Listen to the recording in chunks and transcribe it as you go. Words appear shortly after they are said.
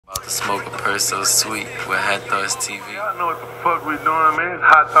Smoke a purse so sweet with Hot Thoughts TV. Y'all know what the fuck we doing, man. It's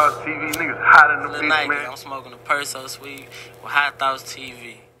Hot Thoughts TV. Niggas hot in the bitch, man. I'm smoking a purse so sweet with Hot Thoughts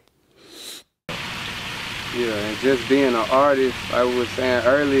TV. Yeah, and just being an artist, I was saying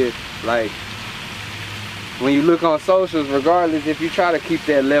earlier, like, when you look on socials, regardless, if you try to keep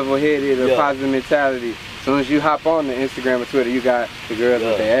that level-headed or positive mentality, as soon as you hop on the Instagram or Twitter, you got the girls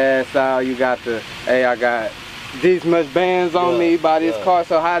with their ass out, you got the, hey, I got these much bands on me by this car.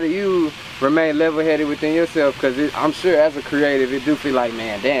 So how do you remain level-headed within yourself? Because I'm sure as a creative, it do feel like,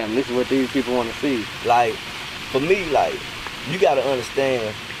 man, damn, this is what these people want to see. Like, for me, like, you got to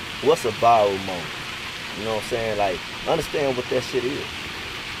understand what's a viral moment. You know what I'm saying? Like, understand what that shit is.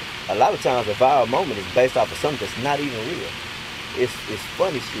 A lot of times a viral moment is based off of something that's not even real. It's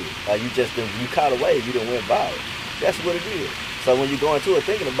funny shit. Like, you caught a wave, you done went viral. That's what it is. So when you go into it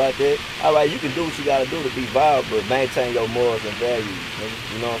thinking about that, all right, you can do what you gotta do to be viral, but maintain your morals and values,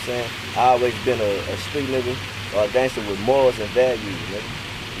 nigga. You know what I'm saying? I always been a street nigga or a gangster with morals and values,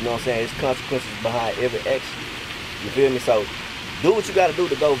 nigga. You know what I'm saying? There's consequences behind every action. You feel me? So do what you gotta do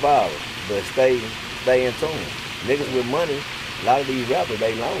to go viral, but stay in tune. Niggas with money, a lot of these rappers,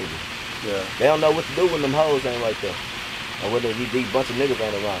 they lonely. Yeah. They don't know what to do when them hoes ain't right there. Or when these bunch of niggas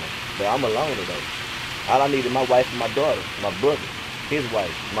ain't around them. But I'm a loner though. All I need is my wife and my daughter, my brother, his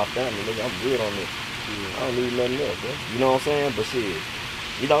wife, my family, nigga. I'm good on this. I don't need nothing else, bro. You know what I'm saying? But shit,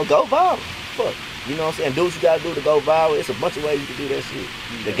 you don't go viral. Fuck. You know what I'm saying? Do what you gotta do to go viral. It's a bunch of ways you can do that shit.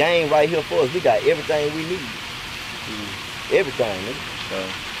 The game right here for us, we got everything we need. Everything,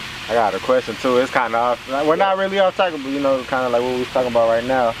 nigga. I got a question too. It's kind of off. We're not really off topic, but you know, kind of like what we was talking about right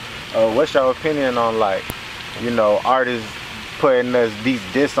now. What's your opinion on, like, you know, artists putting these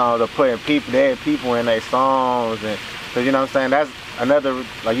diss songs or putting dead people in their songs? And cause you know what I'm saying, that's another,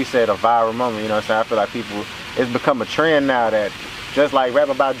 like you said, a viral moment. You know what I'm saying? I feel like people, it's become a trend now that just like rap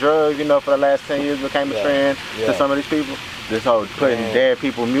about drugs, you know, for the last 10 years became a trend to some of these people. This whole putting dead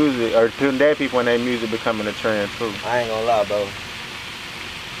people music or putting dead people in their music becoming a trend too. I ain't gonna lie, bro.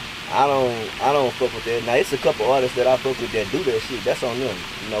 I don't fuck with that. Now it's a couple artists that I fuck with that do that shit. That's on them.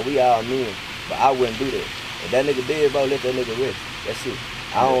 You know, we all men, but I wouldn't do that. If that nigga dead, bro, let that nigga rest. That's it.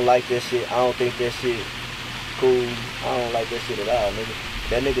 I don't like that shit. I don't think that shit cool. I don't like that shit at all, nigga.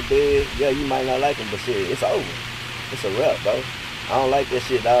 That nigga dead, yeah, you might not like him, but shit, it's over. It's a wrap, bro. I don't like that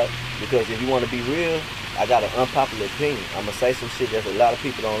shit, dog. Because if you want to be real, I got an unpopular opinion. I'ma say some shit that a lot of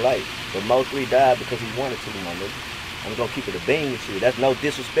people don't like. But mostly died because he wanted to, my nigga. I'm gonna keep it a beam with you. That's no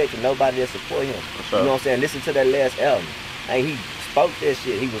disrespect to nobody that support him. You know what I'm saying? Listen to that last album. And he spoke that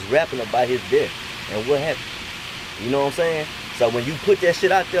shit. He was rapping about his death. And what happened? You know what I'm saying? So when you put that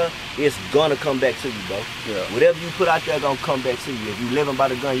shit out there, it's gonna come back to you, bro. Yeah. Whatever you put out there gonna come back to you. If you living by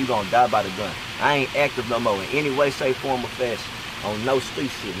the gun, you gonna die by the gun. I ain't active no more in any way, shape, form, or fashion. On no street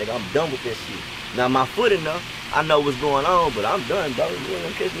shit, nigga. I'm done with that shit. Now my foot enough, I know what's going on, but I'm done, bro. You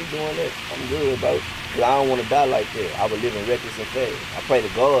don't catch me doing that. I'm good, bro. Cause I don't want to die like that. I was living reckless and fast. I pray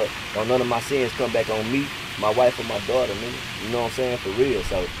to God, don't none of my sins come back on me, my wife, or my daughter, nigga. You know what I'm saying? For real.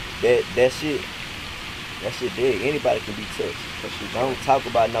 So that shit dead. Anybody can be touched. Don't talk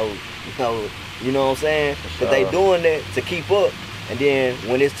about no, you know what I'm saying? Cause they doing that to keep up, and then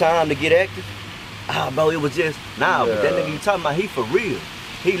when it's time to get active, bro, it was just but that nigga you talking about, he for real.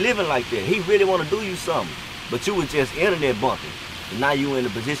 He living like that. He really want to do you something, but you was just internet bumping. And now you in the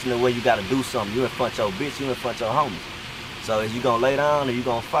position of where you got to do something. You in front your bitch, you in front your homies. So is you gonna lay down or you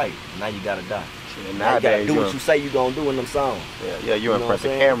gonna fight? Now you gotta die. Yeah, now you gotta do what you say you gonna do in them songs. Yeah, you in front of the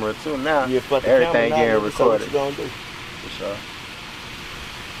camera too now. You in front of the Everything camera getting recorded. So what you gonna do? For sure.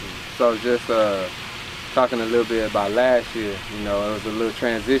 So just talking a little bit about last year, you know, it was a little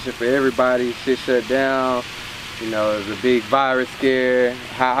transition for everybody. Shit shut down. You know, it was a big virus scare.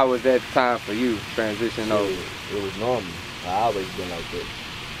 How was that time for you, transition over? It was normal. I always been like that.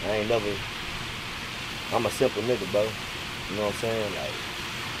 I ain't never, I'm a simple nigga, bro. You know what I'm saying?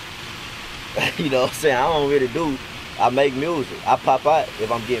 Like, you know what I'm saying? I don't really do, I make music. I pop out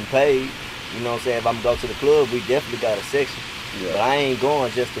if I'm getting paid. You know what I'm saying? If I'm going to the club, we definitely got a section. Yeah. But I ain't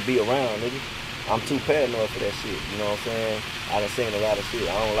going just to be around, nigga. I'm too paranoid for that shit. You know what I'm saying? I done seen a lot of shit.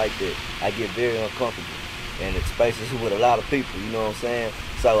 I don't like that. I get very uncomfortable in the spaces with a lot of people, you know what I'm saying?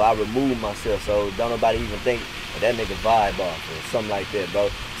 So I remove myself so don't nobody even think that nigga vibe off or something like that, bro.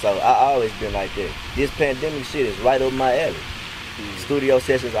 So I always been like that. This pandemic shit is right up my alley. Studio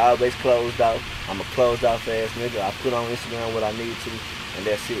sessions always closed out. I'm a closed off ass nigga. I put on Instagram what I need to, and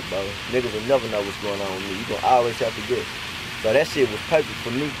that's it, bro. Niggas will never know what's going on with me. You gonna always have to get. So that shit was perfect for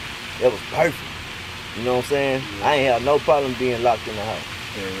me. It was perfect. You know what I'm saying? Yeah. I ain't have no problem being locked in the house.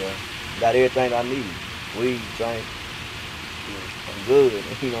 Yeah. Got everything I need. Weed, drink. I'm good.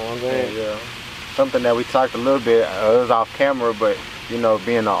 You know what I'm saying? Yeah. Something that we talked a little bit, it was off camera, but you know,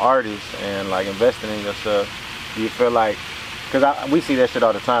 being an artist and like investing in yourself, do you feel like, because we see that shit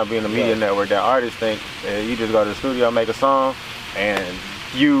all the time, being a media network, that artists think you just go to the studio, make a song, and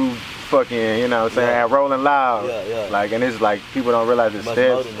you fucking, you know what I'm saying, rolling loud. Like, and it's like, people don't realize it's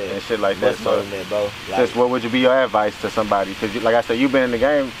steps and shit like that. So, bro. Like, just what would you be your advice to somebody? Because like I said, you've been in the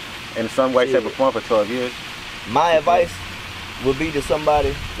game in some way, shape, or form for 12 years. My advice would be to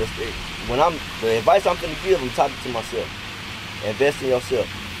somebody, the advice I'm finna give, I'm talking to myself. Invest in yourself.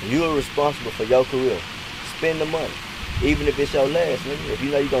 You are responsible for your career. Spend the money. Even if it's your last, nigga. If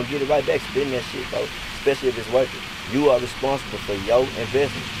you know you're gonna get it right back, spend that shit, bro. Especially if it's working. You are responsible for your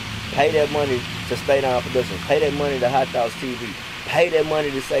investment. Pay that money to Stay Down Productions. Pay that money to Hot Thoughts TV. Pay that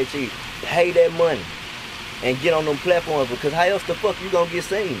money to Say Cheese. Pay that money. And get on them platforms, because how else the fuck you gonna get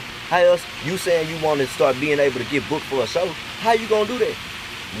seen? How else you saying you want to start being able to get booked for a show? How you gonna do that?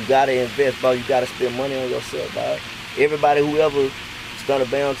 You gotta invest, bro. You gotta spend money on yourself, dog. Everybody who ever Stunner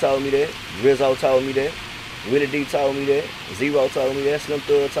Bam told me that. Rizzo told me that. Willie D told me that. Zero told me that. Slim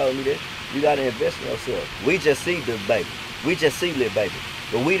Thug told me that. You gotta invest in yourself. We just see the baby. We just see Lil Baby.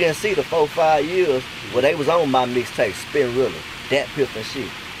 But we didn't see the 4-5 years where they was on my mixtape, Spin Rilla, Dat Piff and shit,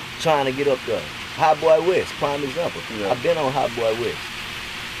 trying to get up there. Hot Boy West, prime example. Yeah. I've been on Hot Boy West.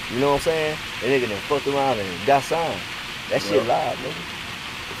 You know what I'm saying? That nigga done fucked around and got signed. That shit live, nigga.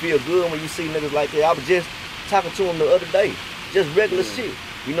 It feel good when you see niggas like that. I was just talking to him the other day. Just regular shit.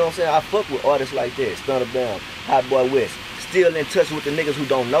 You know what I'm saying? I fuck with artists like that. Stunner Bam, Hot Boy West. Still in touch with the niggas who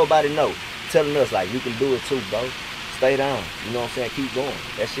don't nobody know. Telling us like, you can do it too, bro. Stay down. You know what I'm saying? Keep going.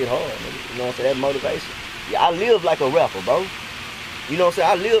 That shit hard, nigga. You know what I'm saying? That motivation. Yeah, I live like a rapper, bro. You know what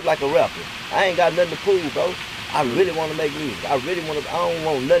I'm saying? I live like a rapper. I ain't got nothing to prove, bro. I really want to make music. I don't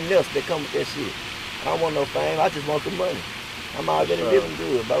want nothing else that come with that shit. I don't want no fame. I just want the money. I'm already living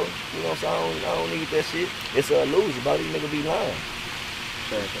good, bro. You know what I'm saying? I don't need that shit. It's an illusion, bro. These niggas be lying.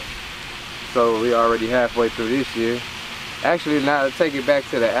 So we already halfway through this year. Actually, now to take it back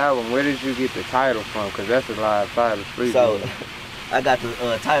to the album, where did you get the title from? Because that's a live title, Street Demons. So, I got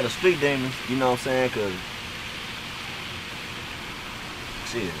the title Street Demons, you know what I'm saying? Because,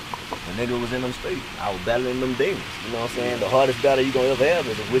 shit, the nigga was in them streets. I was battling them demons, you know what I'm saying? The hardest battle you gonna ever have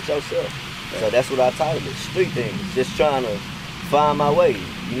is with yourself. So that's what I titled it, Street Demons. Just trying to find my way,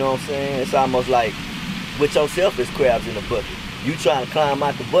 you know what I'm saying? It's almost like with yourself is crabs in the bucket. You trying to climb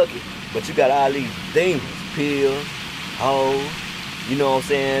out the bucket, but you got all these demons, pills, hoes, you know what I'm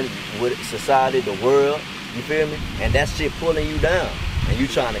saying, with society, the world, you feel me? And that shit pulling you down. And you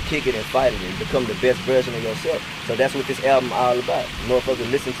trying to kick it and fight it and become the best version of yourself. So that's what this album all about.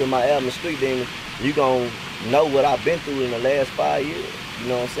 Motherfuckers, listen to my album, Street Demons, you gonna know what I've been through in the last 5 years. You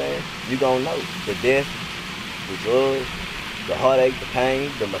know what I'm saying? You gonna know the death, the drugs, the heartache, the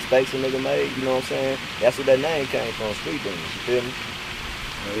pain, the mistakes a nigga made, you know what I'm saying? That's where that name came from, Street Demons, you feel me?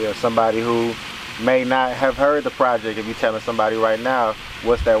 Yeah, somebody who may not have heard the project, if you're telling somebody right now,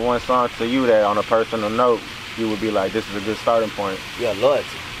 what's that one song to you that on a personal note, you would be like, this is a good starting point? Yeah, Loyalty.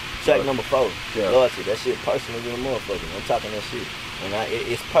 Track number 4, Loyalty. That shit personal than a motherfucker. I'm talking that shit. And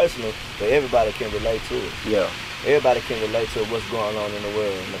it's personal, but everybody can relate to it. Yeah. Everybody can relate to what's going on in the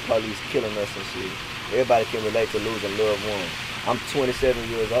world and the police killing us and shit. Everybody can relate to losing loved ones. I'm 27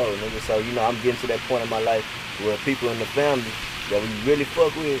 years old, nigga, so, you know, I'm getting to that point in my life where people in the family that we really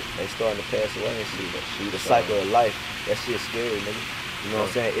fuck with, they starting to pass away and shit. The cycle of life, that shit's scary, nigga. You know what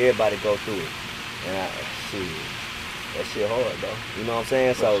I'm saying? Everybody go through it. And that shit hard, bro. You know what I'm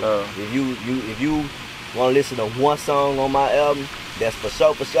saying? So if you want to listen to one song on my album, that's for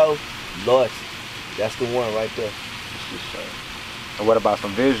sure, Loyalty. That's the one right there. And what about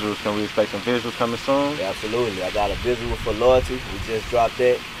some visuals? Can we expect some visuals coming soon? Yeah, absolutely. I got a visual for Loyalty. We just dropped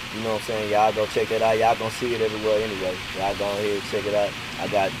that. You know what I'm saying? Y'all go check that out. Y'all gonna see it everywhere anyway. Y'all go ahead and check it out. I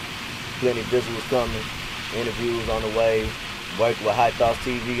got plenty of visuals coming, interviews on the way, work with High Thoughts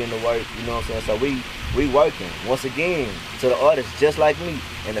TV in the work, you know what I'm saying? So we working, once again, to the artists just like me,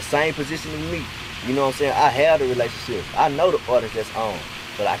 in the same position as me. You know what I'm saying? I have the relationship. I know the artist that's on,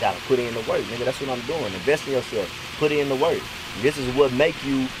 but I gotta put in the work, nigga. That's what I'm doing. Invest in yourself. Put in the work. This is what make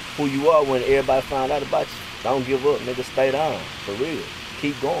you who you are when everybody find out about you. Don't give up, nigga. Stay down, for real.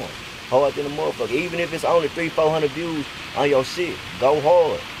 Keep going. Hard than a motherfucker. Even if it's only 300-400 views on your shit, go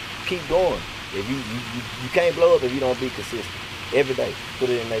hard. Keep going. If you can't blow up if you don't be consistent. Every day, put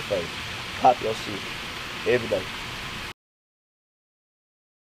it in their face. Pop your shit. Every day.